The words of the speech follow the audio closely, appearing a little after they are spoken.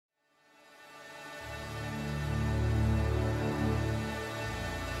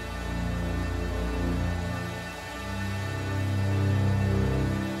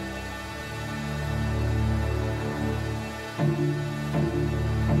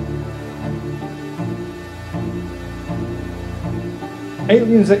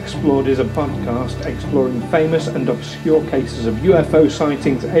Aliens Explored is a podcast exploring famous and obscure cases of UFO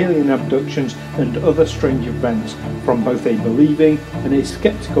sightings, alien abductions and other strange events from both a believing and a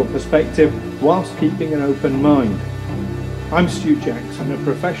sceptical perspective whilst keeping an open mind. I'm Stu Jackson, a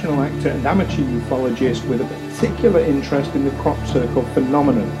professional actor and amateur ufologist with a particular interest in the crop circle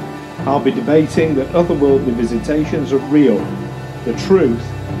phenomenon. I'll be debating that otherworldly visitations are real. The truth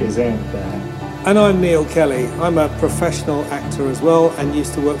is out there. And I'm Neil Kelly. I'm a professional actor as well and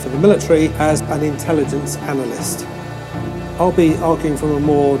used to work for the military as an intelligence analyst. I'll be arguing from a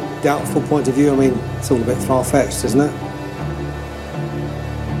more doubtful point of view. I mean, it's all a bit far-fetched, isn't it?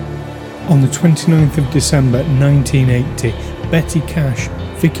 On the 29th of December 1980, Betty Cash,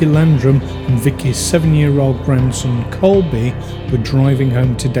 Vicky Landrum and Vicky's 7-year-old grandson Colby were driving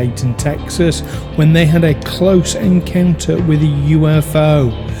home to Dayton, Texas when they had a close encounter with a UFO.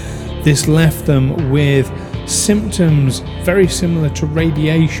 This left them with symptoms very similar to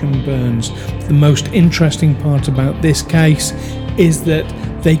radiation burns. The most interesting part about this case is that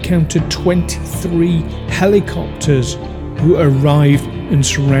they counted 23 helicopters who arrived and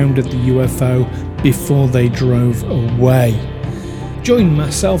surrounded the UFO before they drove away. Join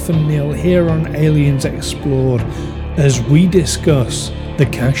myself and Neil here on Aliens Explored as we discuss the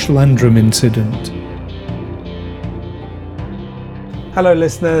Cash Landrum incident. Hello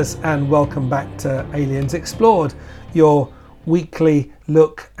listeners and welcome back to Aliens Explored, your weekly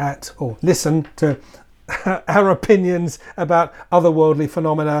look at or listen to our opinions about otherworldly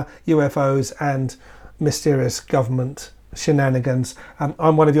phenomena, UFOs and mysterious government shenanigans.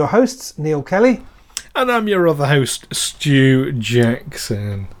 I'm one of your hosts, Neil Kelly. And I'm your other host, Stu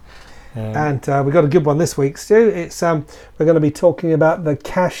Jackson. And we've got a good one this week, Stu. It's we're going to be talking about the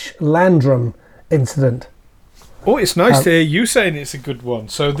Cash Landrum incident. Oh, it's nice to hear you saying it's a good one.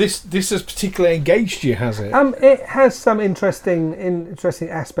 So this has particularly engaged you, has it? It has some interesting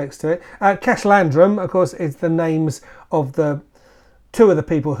aspects to it. Cash Landrum, of course, is the names of the two of the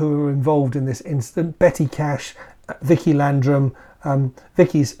people who were involved in this incident. Betty Cash, Vicky Landrum,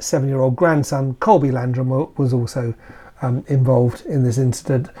 Vicky's 7-year-old grandson Colby Landrum was also involved in this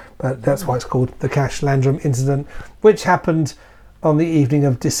incident, but that's why it's called the Cash Landrum incident, which happened on the evening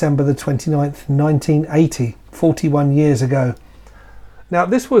of December the 29th, 1980, 41 years ago. Now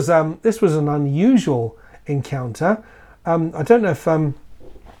this was an unusual encounter. I don't know if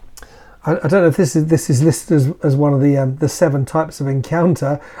this is listed as one of the 7 types of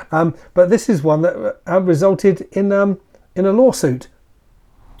encounter, but this is one that resulted in a lawsuit.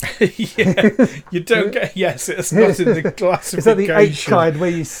 Yeah, you don't get. Yes, it's not in the classification. Is that the 8th kind where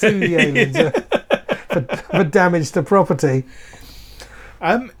you sue the aliens for damage to property?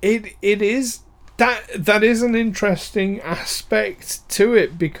 It is that is an interesting aspect to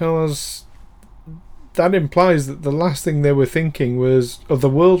it, because that implies that the last thing they were thinking was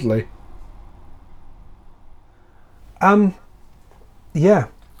otherworldly. Yeah,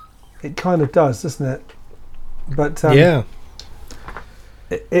 it kind of does, doesn't it? But yeah,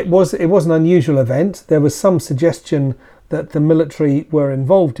 it was an unusual event. There was some suggestion that the military were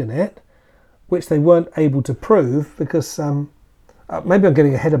involved in it, which they weren't able to prove because. Maybe I'm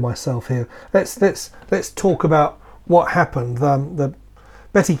getting ahead of myself here. Let's talk about what happened. The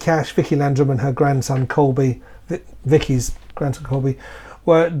Betty Cash, Vicky Landrum, and her grandson Colby, Vicky's grandson Colby,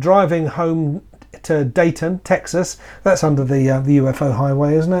 were driving home to Dayton, Texas. That's under the UFO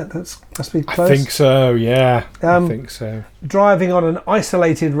highway, isn't it? That's must be close. I think so. Yeah, I think so. Driving on an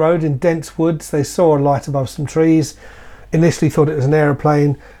isolated road in dense woods, they saw a light above some trees. Initially, thought it was an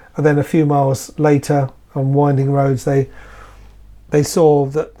aeroplane, and then a few miles later, on winding roads, they saw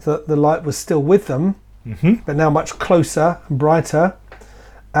that the light was still with them, but now much closer and brighter,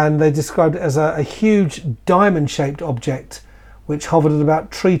 and they described it as a huge diamond-shaped object which hovered at about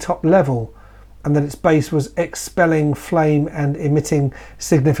treetop level, and that its base was expelling flame and emitting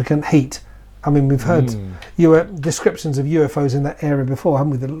significant heat. I mean, we've heard descriptions of UFOs in that area before,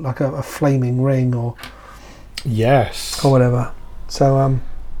 haven't we? Like a flaming ring or whatever. So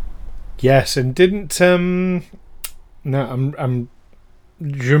yes, and didn't I'm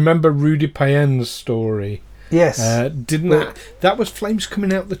do you remember Rudy Payen's story? Yes. That was flames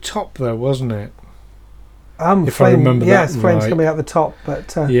coming out the top though, wasn't it? If I remember that right. Yes, flames coming out the top,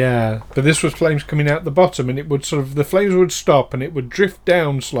 but yeah, but this was flames coming out the bottom, and it would the flames would stop and it would drift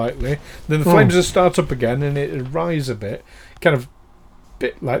down slightly. Then the flames would start up again and it would rise a bit, kind of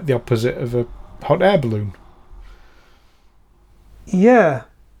bit like the opposite of a hot air balloon. Yeah.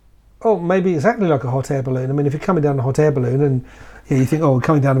 Oh, maybe exactly like a hot air balloon. I mean, if you're coming down a hot air balloon and you think, oh, we're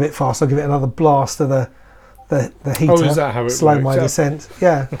coming down a bit fast, I'll give it another blast of the the heater, Oh, is that how it slow works? my descent.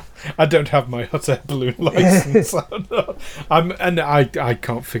 Yeah. I don't have my hot air balloon license. So no. I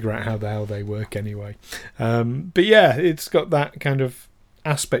can't figure out how the hell they work anyway. But yeah, it's got that kind of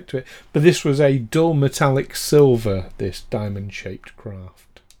aspect to it. But this was a dull metallic silver, this diamond-shaped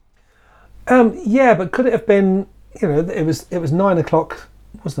craft. Yeah, but could it have been? It was 9 o'clock.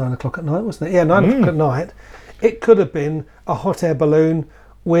 It was 9 o'clock at night, wasn't it? Yeah, 9 o'clock at night. It could have been a hot air balloon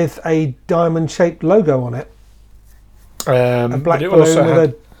with a diamond-shaped logo on it. A black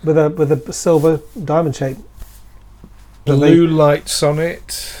balloon with a silver diamond shape. Blue lights on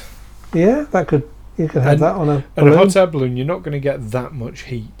it. Yeah, you could have that on a balloon. And a hot air balloon, you're not going to get that much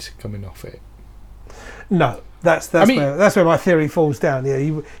heat coming off it. No, that's where my theory falls down. Yeah,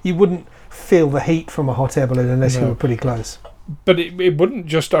 you wouldn't feel the heat from a hot air balloon unless you were pretty close. But it wouldn't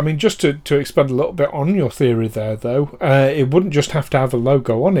just... I mean, just to expand a little bit on your theory there, though, it wouldn't just have to have a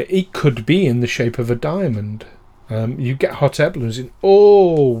logo on it. It could be in the shape of a diamond. You get hot air balloons in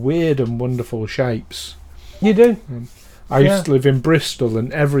all weird and wonderful shapes. You do? I used to live in Bristol,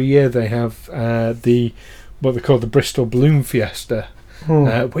 and every year they have what they call the Bristol Balloon Fiesta,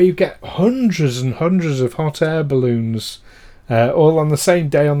 where you get hundreds and hundreds of hot air balloons all on the same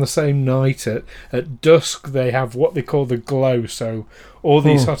day, on the same night. At dusk, they have what they call the glow. So all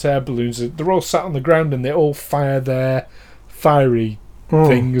these hot air balloons, they're all sat on the ground, and they all fire their fiery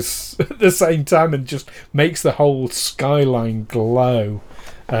things at the same time, and just makes the whole skyline glow.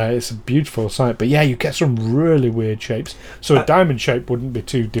 It's a beautiful sight. But yeah, you get some really weird shapes. So a diamond shape wouldn't be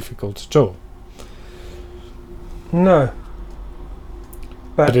too difficult at all. No.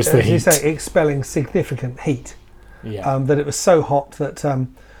 But it's as you say, expelling significant heat. Yeah. That it was so hot that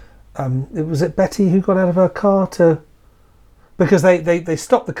was it Betty who got out of her car because they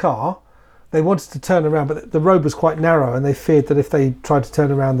stopped the car. They wanted to turn around, but the road was quite narrow, and they feared that if they tried to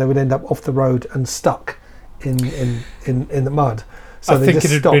turn around, they would end up off the road and stuck in the mud. So I think it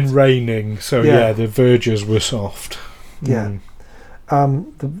had been raining, so yeah, the verges were soft. Yeah,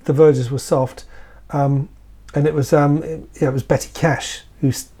 the verges were soft, and it was it was Betty Cash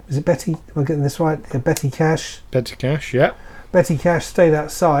is it Betty? Am I getting this right? Yeah, Betty Cash. Betty Cash, yeah. Betty Cash stayed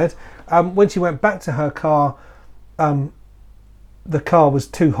outside. When she went back to her car, the car was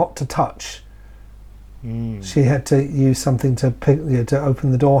too hot to touch. She had to use something to to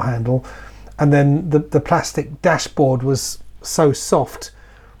open the door handle, and then the plastic dashboard was so soft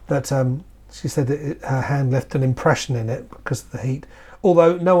that she said that her hand left an impression in it because of the heat.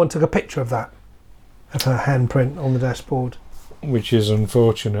 Although no one took a picture of that, of her handprint on the dashboard. Which is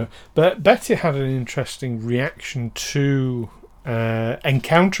unfortunate. But Betty had an interesting reaction to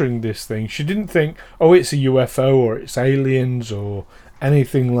encountering this thing. She didn't think, oh, it's a UFO or it's aliens or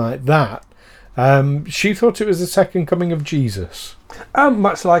anything like that. She thought it was the second coming of Jesus.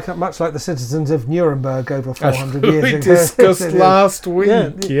 Much like the citizens of Nuremberg over 400 years ago. We discussed last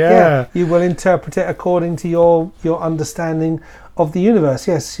week. Yeah. You will interpret it according to your understanding of the universe.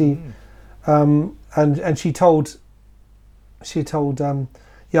 Yes, she and she told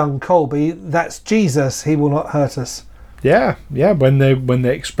young Colby, that's Jesus, he will not hurt us. Yeah. When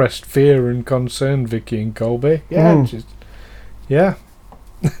they expressed fear and concern, Vicky and Colby. Yeah. Yeah.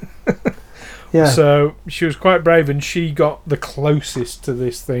 Yeah. So she was quite brave, and she got the closest to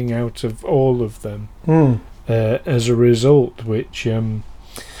this thing out of all of them as a result, which then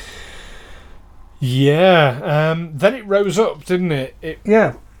it rose up, didn't it? It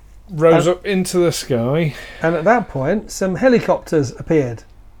rose up into the sky, and at that point some helicopters appeared.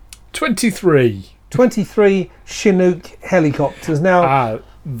 23 Chinook helicopters. Now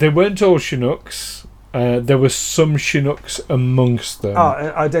they weren't all Chinooks. There were some Chinooks amongst them.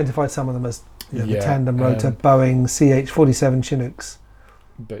 I identified some of them as the tandem rotor Boeing CH-47 Chinooks.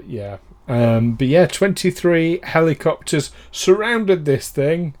 But 23 helicopters surrounded this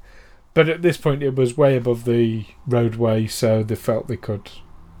thing, but at this point it was way above the roadway, so they felt they could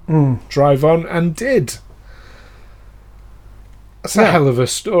drive on, and did. That's a hell of a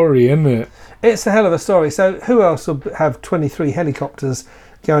story, isn't it? It's a hell of a story. So who else would have 23 helicopters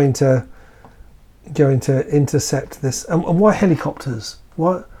going to intercept this? And why helicopters?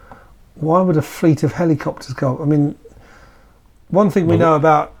 Why would a fleet of helicopters go? I mean, one thing we know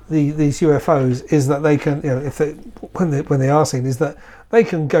about these UFOs is that they can, when they are seen, is that they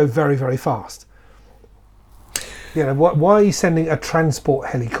can go very, very fast. Why are you sending a transport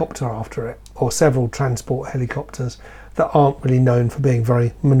helicopter after it, or several transport helicopters that aren't really known for being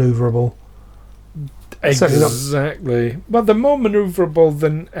very manoeuvrable? Exactly. Well, they're more manoeuvrable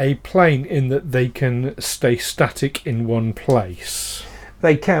than a plane in that they can stay static in one place.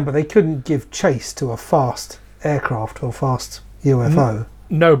 They can, but they couldn't give chase to a fast aircraft or fast UFO.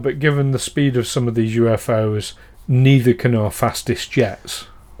 No, but given the speed of some of these UFOs, neither can our fastest jets.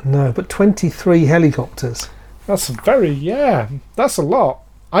 No, but 23 helicopters. That's that's a lot.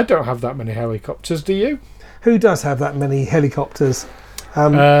 I don't have that many helicopters, do you? Who does have that many helicopters?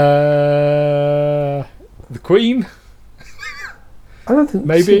 The Queen? I don't think...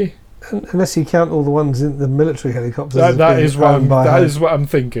 Maybe. Unless you count all the ones in the military helicopters. That is what I'm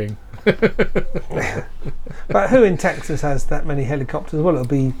thinking. But who in Texas has that many helicopters? Well, it'll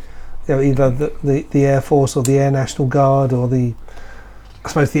be either the Air Force or the Air National Guard or I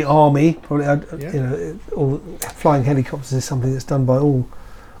suppose the Army. Probably, all flying helicopters is something that's done by all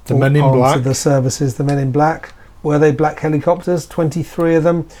Men in Black. Of the services. The Men in Black. Were they black helicopters? 23 of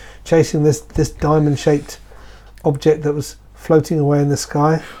them chasing this diamond-shaped object that was floating away in the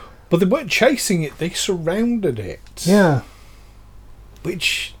sky. But they weren't chasing it; they surrounded it. Yeah.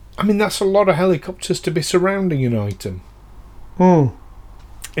 Which, I mean, that's a lot of helicopters to be surrounding an item.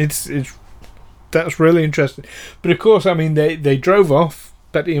 That's really interesting. But of course, I mean, they drove off,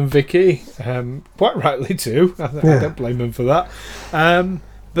 Betty and Vicky, quite rightly too. I don't blame them for that.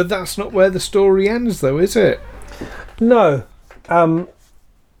 But that's not where the story ends, though, is it? No. And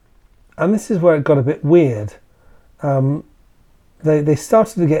this is where it got a bit weird. They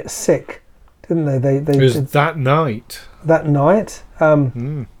started to get sick, didn't they? It was that night. That night.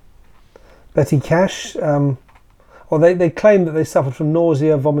 Betty Cash, they claimed that they suffered from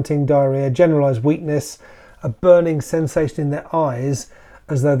nausea, vomiting, diarrhea, generalised weakness, a burning sensation in their eyes,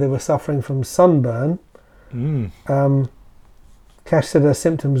 as though they were suffering from sunburn. Cash said her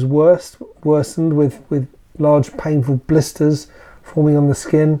symptoms worsened with large painful blisters forming on the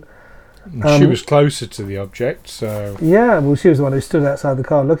skin. She was closer to the object, so... Yeah, well, she was the one who stood outside the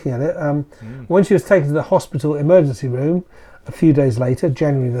car looking at it. When she was taken to the hospital emergency room a few days later,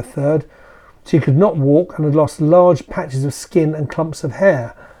 January the 3rd, she could not walk and had lost large patches of skin and clumps of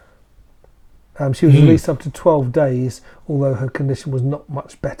hair. She was released after 12 days, although her condition was not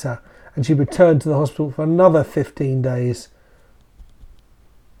much better, and she returned to the hospital for another 15 days.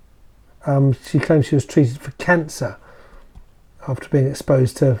 She claimed she was treated for cancer after being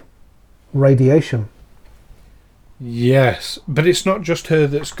exposed to radiation. Yes, but it's not just her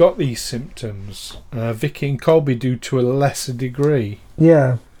that's got these symptoms. Vicky and Colby do to a lesser degree.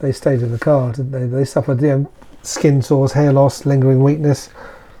 Yeah, they stayed in the car, didn't they? They suffered skin sores, hair loss, lingering weakness.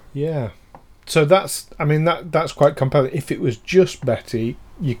 Yeah. So that's quite compelling. If it was just Betty,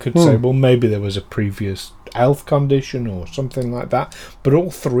 you could say, well, maybe there was a previous health condition or something like that. But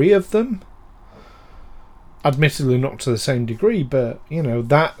all three of them, admittedly not to the same degree, but,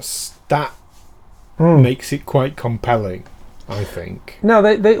 that makes it quite compelling, I think. No,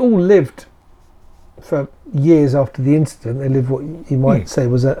 they all lived for years after the incident. They lived what you might say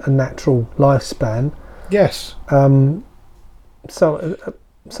was a natural lifespan. Yes.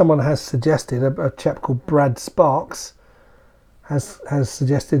 Someone has suggested, a chap called Brad Sparks has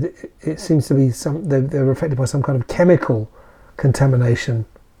suggested it seems to be they're affected by some kind of chemical contamination.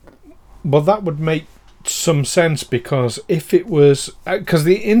 Well, that would make some sense, because if it was... Because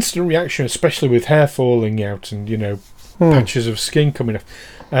the instant reaction, especially with hair falling out and, patches of skin coming off,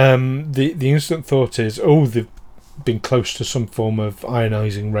 the instant thought is, they've been close to some form of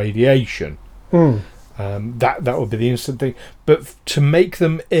ionising radiation. That would be the instant thing. But to make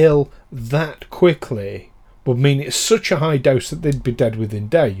them ill that quickly would mean it's such a high dose that they'd be dead within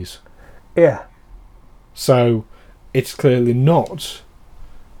days. Yeah. So it's clearly not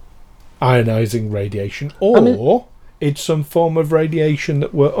ionising radiation, or it's some form of radiation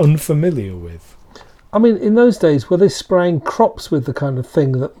that we're unfamiliar with. I mean, in those days, were they spraying crops with the kind of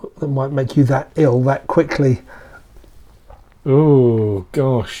thing that might make you that ill that quickly? Oh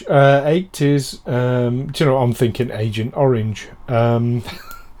gosh, 80s. Do you know what I'm thinking? Agent Orange.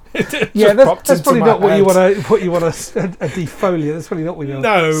 Yeah, that's probably not what you want to a defoliant. That's probably not what you want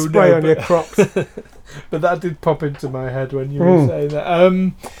to spray on your crops. But that did pop into my head when you were saying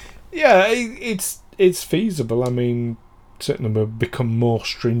that. Yeah, it's feasible. I mean, certainly we've become more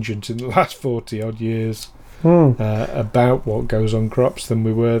stringent in the last 40 odd years about what goes on crops than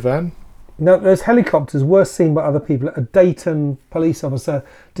we were then. Now, those helicopters were seen by other people. A Dayton police officer,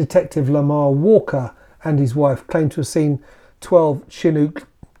 Detective Lamar Walker, and his wife claimed to have seen 12 Chinook,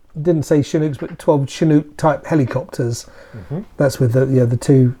 didn't say Chinooks, but 12 Chinook type helicopters. That's with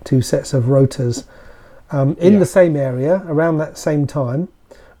the two sets of rotors in the same area around that same time,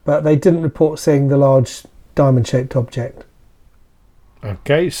 but they didn't report seeing the large diamond-shaped object.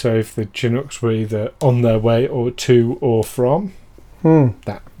 Okay, so if the Chinooks were either on their way or to or from,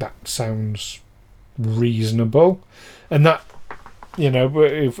 that sounds reasonable. And that,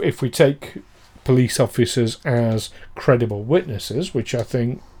 if we take police officers as credible witnesses, which I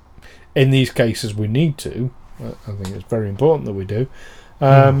think in these cases we need to. I think it's very important that we do.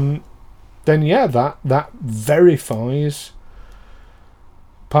 Then that verifies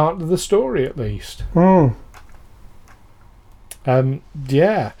part of the story at least. And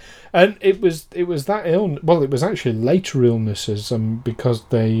it was that illness. Well, it was actually later illnesses, because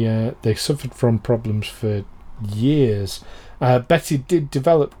they suffered from problems for years. Betty did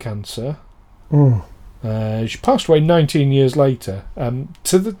develop cancer. She passed away 19 years later.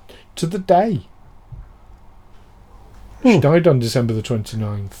 To the day. She died on December the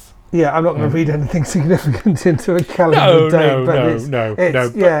 29th. Yeah, I'm not going to read anything significant into a calendar date. No.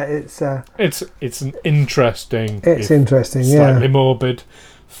 It's an interesting. It's interesting, slightly morbid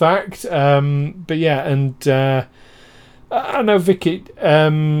fact. But yeah, and I know Vicky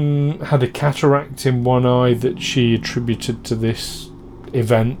had a cataract in one eye that she attributed to this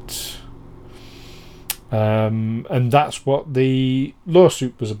event. And that's what the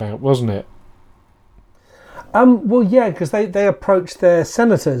lawsuit was about, wasn't it? Well, yeah, because they approached their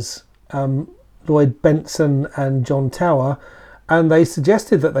senators, Lloyd Bentsen and John Tower, and they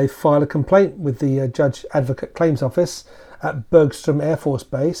suggested that they file a complaint with the Judge Advocate Claims Office at Bergstrom Air Force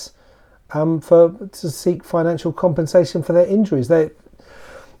Base to seek financial compensation for their injuries. They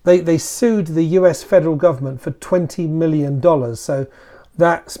sued the US federal government for $20 million, so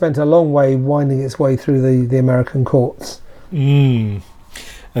that spent a long way winding its way through the American courts.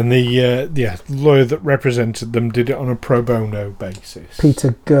 And the lawyer that represented them did it on a pro bono basis.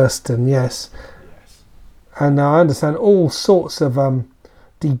 Peter Gersten, yes. And I understand all sorts of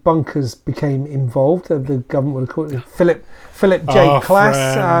debunkers became involved. The government would have called it Philip J.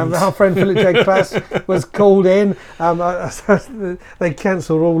 Klass. Our friend Philip J. Klass was called in. They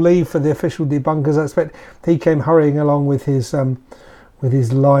cancelled all leave for the official debunkers. I expect he came hurrying along with his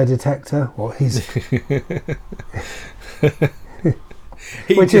lie detector, or his.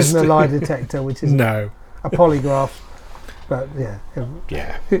 Which isn't a lie detector, which is a polygraph. But yeah,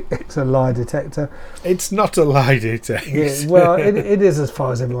 it's a lie detector. It's not a lie detector. Yeah, well, it is as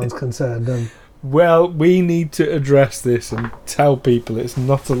far as everyone's concerned. Well, we need to address this and tell people it's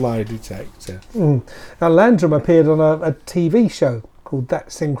not a lie detector. Now, Landrum appeared on a TV show called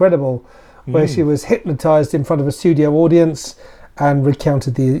That's Incredible, where she was hypnotised in front of a studio audience and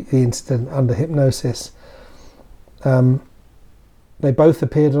recounted the incident under hypnosis. They both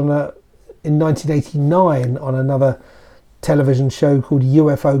appeared in 1989 on another television show called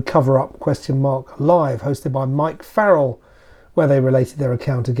UFO Cover-Up ? Live, hosted by Mike Farrell, where they related their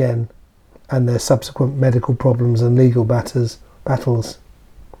account again and their subsequent medical problems and legal battles.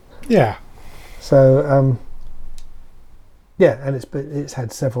 Yeah. So, and it's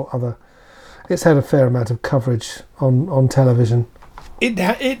had several other. It's had a fair amount of coverage on television. It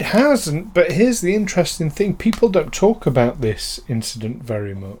hasn't, but here's the interesting thing. People don't talk about this incident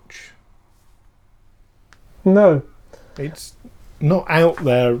very much. No. It's not out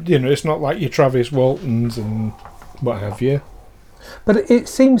there, it's not like your Travis Waltons and what have you. But it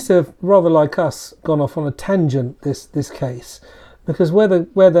seems to have, rather like us, gone off on a tangent, this case, because where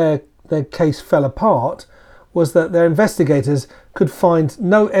their case fell apart was that their investigators could find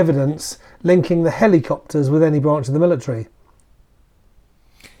no evidence linking the helicopters with any branch of the military.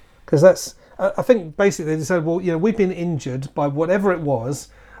 Because I think basically they said, well, we've been injured by whatever it was,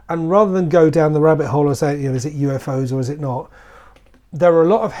 and rather than go down the rabbit hole and say, is it UFOs or is it not, there were a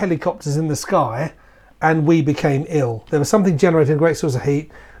lot of helicopters in the sky, and we became ill. There was something generating a great source of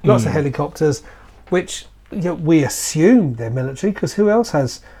heat, lots of helicopters, which we assume they're military, because who else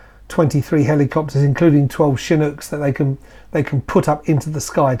has 23 helicopters, including 12 Chinooks that they can put up into the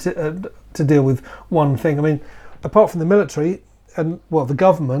sky to deal with one thing? I mean, apart from the military and the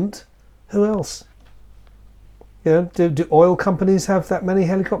government, who else? Do oil companies have that many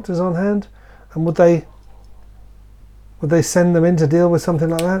helicopters on hand? And would they send them in to deal with something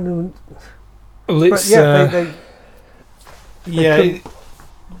like that? Go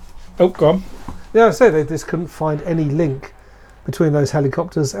on. Yeah, I say they just couldn't find any link between those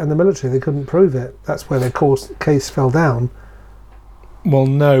helicopters and the military. They couldn't prove it. That's where their case fell down. Well,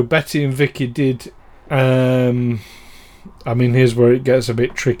 no, Betty and Vicky did. Here's where it gets a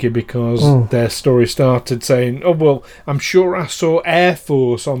bit tricky, because their story started saying, "Oh well, I'm sure I saw Air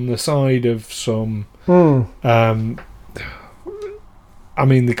Force on the side of some." There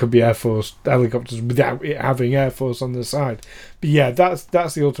could be Air Force helicopters without it having Air Force on the side. But yeah, that's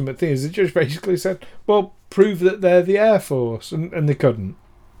the ultimate thing. Is the judge basically said, "Well, prove that they're the Air Force," and they couldn't.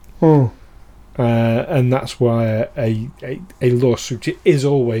 And that's why a lawsuit is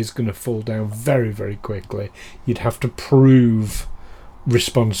always going to fall down very, very quickly. You'd have to prove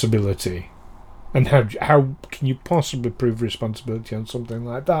responsibility. And how can you possibly prove responsibility on something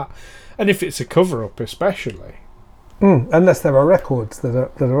like that? And if it's a cover-up especially. Unless there are records that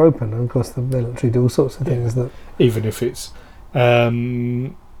are open, and of course the military do all sorts of things that... Even if it's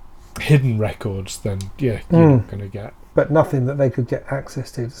hidden records, then you're not going to get... But nothing that they could get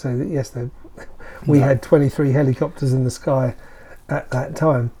access to say that, yes, we had 23 helicopters in the sky at that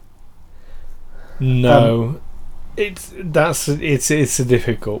time. No. It's a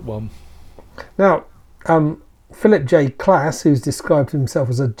difficult one. Now, Philip J. Klass, who's described himself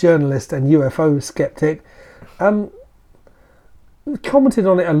as a journalist and UFO skeptic, commented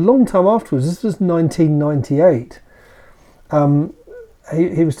on it a long time afterwards. This was 1998.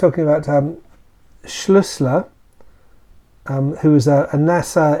 He was talking about Schlussler, who was a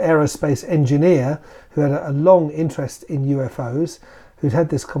NASA aerospace engineer who had a long interest in UFOs, who'd had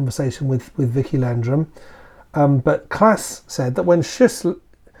this conversation with Vicky Landrum. But Klass said that when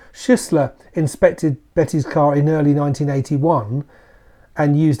Schüssler inspected Betty's car in early 1981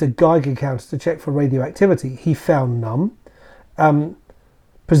 and used a Geiger counter to check for radioactivity, he found none.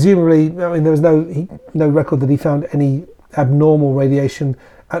 Presumably, I mean, there was no record that he found any abnormal radiation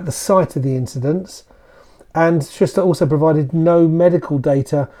at the site of the incidents. And Schüssler also provided no medical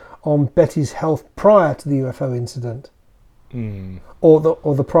data on Betty's health prior to the UFO incident, or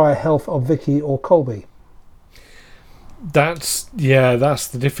the prior health of Vicky or Colby. That's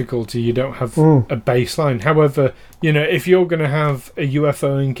the difficulty. You don't have a baseline. However, if you're going to have a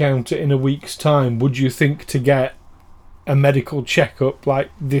UFO encounter in a week's time, would you think to get a medical checkup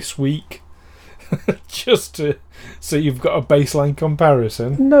like this week, so you've got a baseline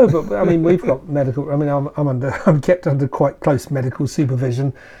comparison? No, but I mean, we've got medical. I mean, I'm kept under quite close medical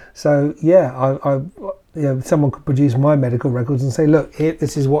supervision. So yeah, someone could produce my medical records and say, look,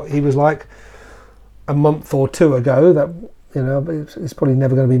 this is what he was like a month or two ago. That it's probably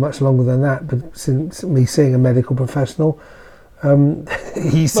never going to be much longer than that. But since me seeing a medical professional,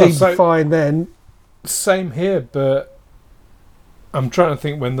 he seemed fine then. Same here, but I'm trying to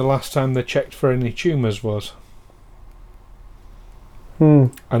think when the last time they checked for any tumours was.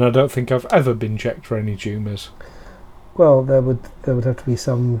 And I don't think I've ever been checked for any tumours. Well, there would have to be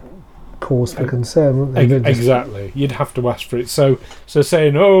some cause for concern, wouldn't there? Exactly. You'd have to ask for it. So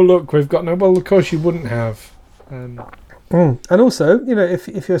saying, oh, look, we've got no... Well, of course you wouldn't have. And also,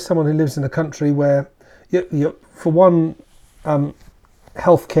 if you're someone who lives in a country where, for one,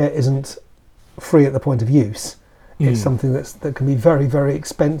 healthcare isn't free at the point of use. It's something that can be very, very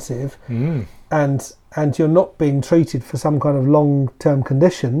expensive. And you're not being treated for some kind of long-term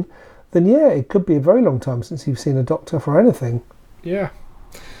condition, then it could be a very long time since you've seen a doctor for anything. Yeah.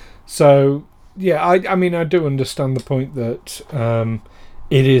 So, I mean, I do understand the point that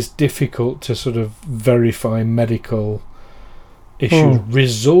it is difficult to sort of verify medical issues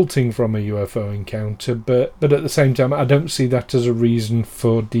resulting from a UFO encounter, but at the same time, I don't see that as a reason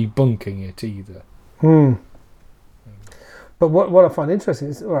for debunking it either. But what I find interesting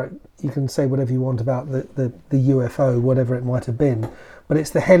is, all right, you can say whatever you want about the UFO, whatever it might have been, but it's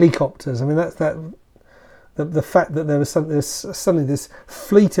the helicopters. I mean, that's the fact that there's suddenly this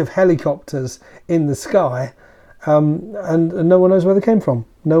fleet of helicopters in the sky, and no one knows where they came from.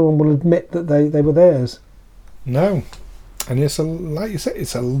 No one will admit that they were theirs. No. And it's like you said,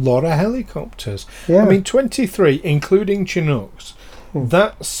 it's a lot of helicopters. Yeah. I mean, 23, including Chinooks.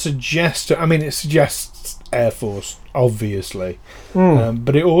 That suggests... I mean, it suggests Air Force, obviously.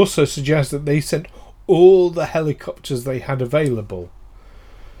 But it also suggests that they sent all the helicopters they had available.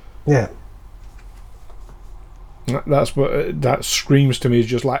 Yeah. That's what that screams to me, is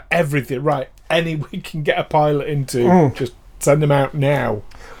just like everything. Right, any we can get a pilot into, just send them out now.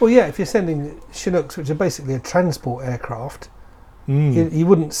 Well, yeah, if you're sending Chinooks, which are basically a transport aircraft, you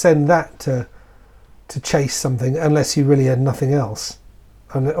wouldn't send that to chase something unless you really had nothing else.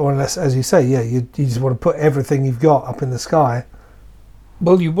 Or unless, as you say, you just want to put everything you've got up in the sky.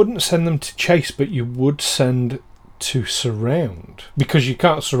 Well, you wouldn't send them to chase, but you would send to surround, because you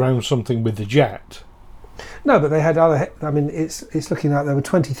can't surround something with a jet. No, but they had other... I mean, it's looking like there were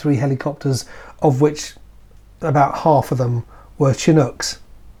 23 helicopters, of which about half of them were Chinooks.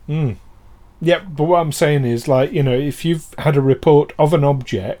 Yeah, but what I'm saying is, like, if you've had a report of an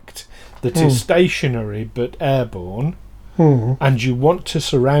object that is stationary but airborne, and you want to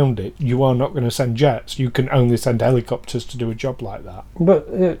surround it, you are not going to send jets. You can only send helicopters to do a job like that. But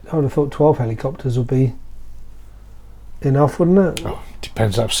I would have thought 12 helicopters would be enough, wouldn't it? Oh,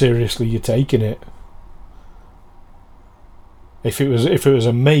 depends how seriously you're taking it. If it was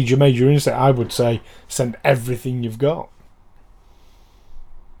a major incident, I would say send everything you've got.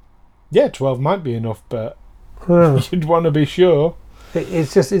 Yeah, 12 might be enough, but you'd want to be sure.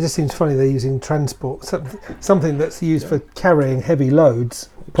 It just seems funny they're using transport, something that's used for carrying heavy loads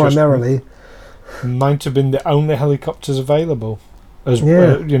primarily. Might have been the only helicopters available, as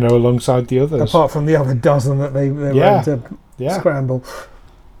alongside the others. Apart from the other dozen that they ran to scramble.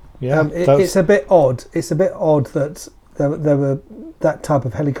 Yeah, it's a bit odd. It's a bit odd that there were that type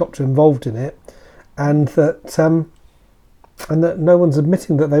of helicopter involved in it, and that no one's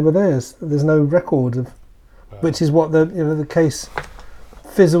admitting that they were theirs. There's no record of, which is what the case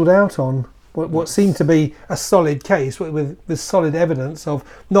fizzled out on. What seemed to be a solid case with solid evidence of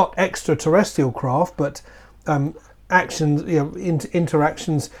not extraterrestrial craft, but actions,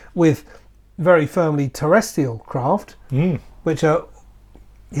 interactions with very firmly terrestrial craft, which are,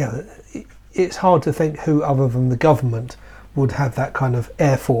 it's hard to think who other than the government would have that kind of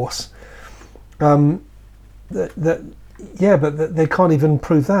air force. But they can't even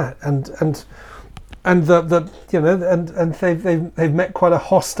prove that, and they've met quite a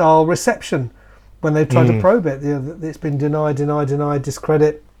hostile reception when they've tried to probe it. It's been denied,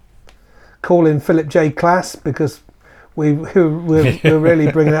 discredit. Call in Philip J. Klass because we're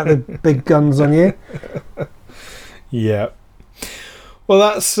really bringing out the big guns on you. Yeah. Well,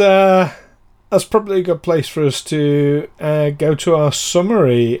 that's probably a good place for us to go to our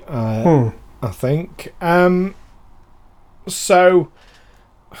summary. I think. So,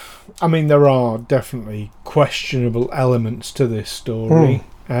 I mean, there are definitely questionable elements to this story,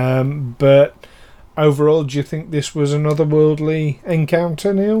 but overall, do you think this was an otherworldly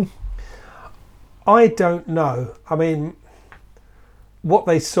encounter, Neil? I don't know. I mean, what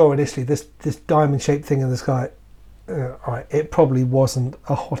they saw initially, this diamond-shaped thing in the sky, it probably wasn't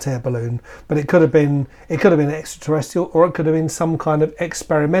a hot air balloon, but it could have been extraterrestrial, or it could have been some kind of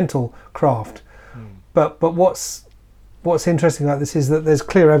experimental craft. But what's interesting about this is that there's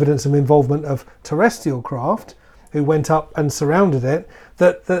clear evidence of involvement of terrestrial craft who went up and surrounded it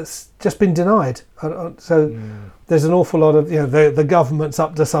that's just been denied. So there's an awful lot of the government's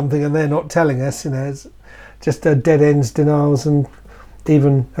up to something and they're not telling us. It's just dead ends, denials, and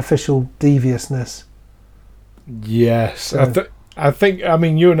even official deviousness. Yes, so, I think. I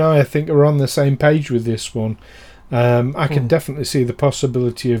mean, you and I think are on the same page with this one. I can definitely see the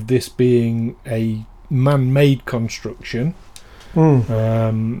possibility of this being a man-made construction.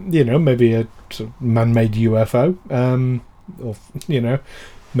 Maybe a sort of man-made UFO, or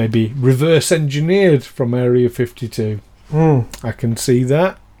maybe reverse engineered from Area 52. I can see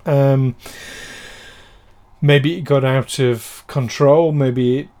that. Maybe it got out of control.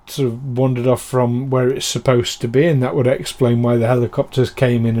 Maybe it sort of wandered off from where it's supposed to be, and that would explain why the helicopters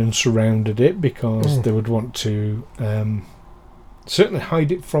came in and surrounded it, because they would want to certainly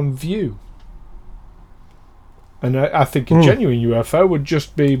hide it from view. And I think a genuine UFO would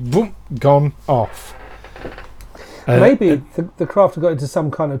just be boom, gone off. Maybe the craft got into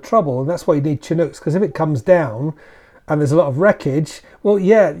some kind of trouble, and that's why you need Chinooks, because if it comes down and there's a lot of wreckage,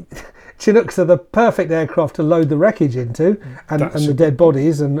 Chinooks are the perfect aircraft to load the wreckage into, and the dead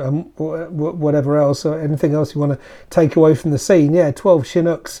bodies and whatever else, or anything else you want to take away from the scene. 12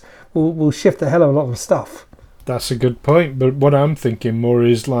 Chinooks will shift a hell of a lot of stuff. That's a good point, but what I'm thinking more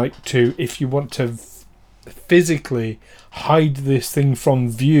is if you want to physically hide this thing from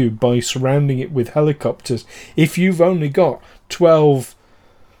view by surrounding it with helicopters, if you've only got 12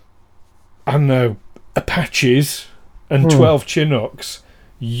 Apaches and 12 Chinooks,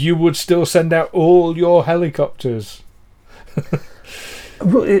 you would still send out all your helicopters.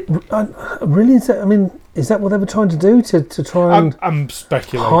 Really? Is that what they were trying to do to try and I'm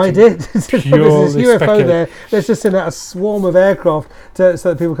speculating. hide it? There's this UFO there. Let's just send out a swarm of aircraft so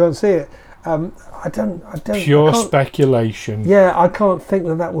that people can't see it. I don't. Pure speculation. Yeah, I can't think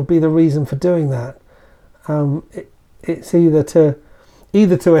that would be the reason for doing that. It's either to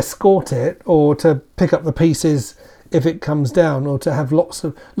escort it, or to pick up the pieces if it comes down, or to have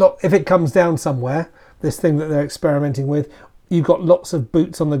if it comes down somewhere, this thing that they're experimenting with, you've got lots of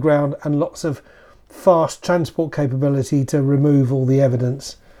boots on the ground and lots of fast transport capability to remove all the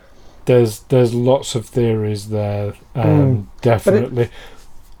evidence. There's lots of theories there, definitely.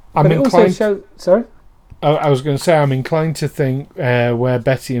 I was going to say, I'm inclined to think where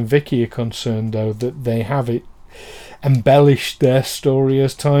Betty and Vicky are concerned, though, that they have it embellished their story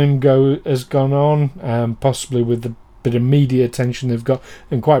as time has gone on, possibly with the bit of media attention they've got,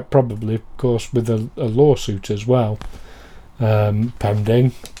 and quite probably, of course, with a lawsuit as well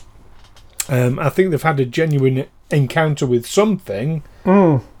pending. I think they've had a genuine encounter with something,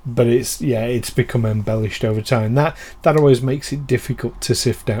 but it's become embellished over time. That always makes it difficult to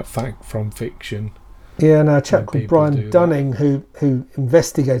sift out fact from fiction. Yeah, and a chap called Brian Dunning, who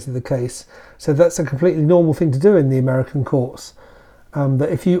investigated the case, said that's a completely normal thing to do in the American courts. that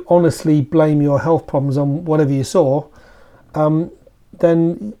if you honestly blame your health problems on whatever you saw,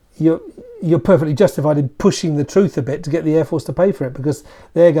 then you're perfectly justified in pushing the truth a bit to get the Air Force to pay for it, because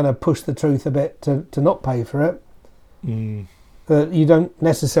they're going to push the truth a bit to not pay for it. You don't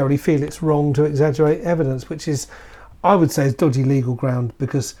necessarily feel it's wrong to exaggerate evidence, which is, I would say, is dodgy legal ground,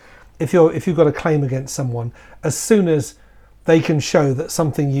 because if you've got a claim against someone, as soon as they can show that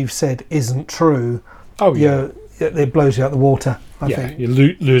something you've said isn't true, it blows you out the water. I think you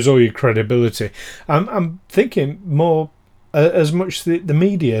lose all your credibility. I'm thinking more as much the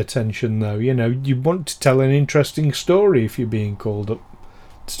media attention, though. You want to tell an interesting story if you're being called up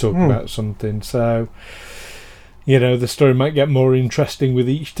to talk about something. So, the story might get more interesting with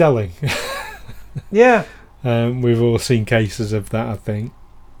each telling. Yeah. We've all seen cases of that, I think.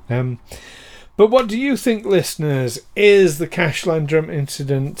 But what do you think, listeners? Is the Cash Landrum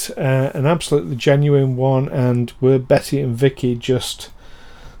incident an absolutely genuine one, and were Betty and Vicky just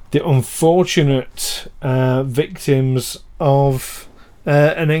the unfortunate victims of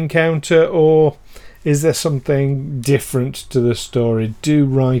an encounter, or is there something different to the story? Do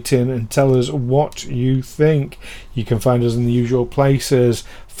write in and tell us what you think. You can find us in the usual places,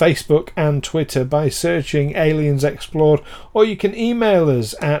 Facebook and Twitter, by searching Aliens Explored, or you can email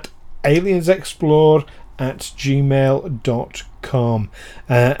us at aliensexplored@gmail.com.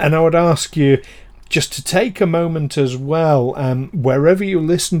 And I would ask you just to take a moment as well, wherever you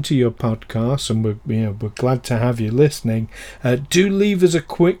listen to your podcasts, and we're glad to have you listening, do leave us a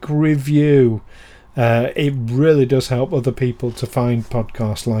quick review. It really does help other people to find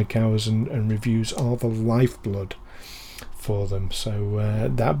podcasts like ours, and reviews are the lifeblood for them. So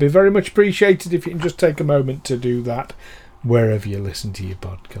that'd be very much appreciated if you can just take a moment to do that wherever you listen to your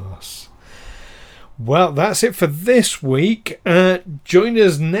podcasts. Well, that's it for this week. Join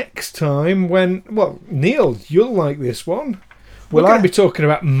us next time when, Neil, you'll like this one. We're going to be talking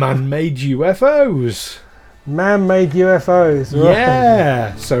about man-made UFOs. Man-made UFOs, right?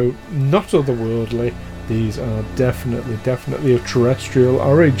 Yeah, so not otherworldly. These are definitely of terrestrial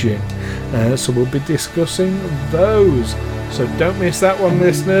origin. So we'll be discussing those. So don't miss that one,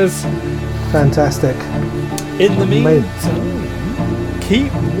 listeners. Fantastic. In the meantime,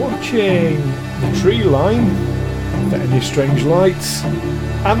 keep watching the tree line for any strange lights,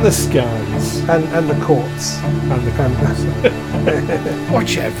 and the skies, and the courts, and the cameras.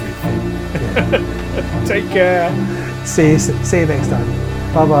 Watch everything. Yeah. Take care. See you next time.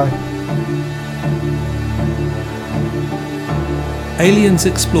 Bye bye. Aliens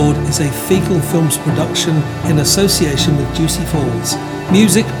Explored is a Fecal Films production in association with Juicy Falls.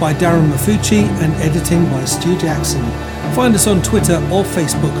 Music by Darren Mafucci and editing by Stu Jackson. Find us on Twitter or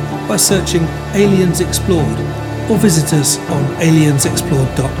Facebook by searching Aliens Explored, or visit us on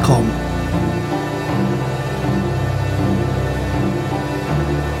aliensexplored.com.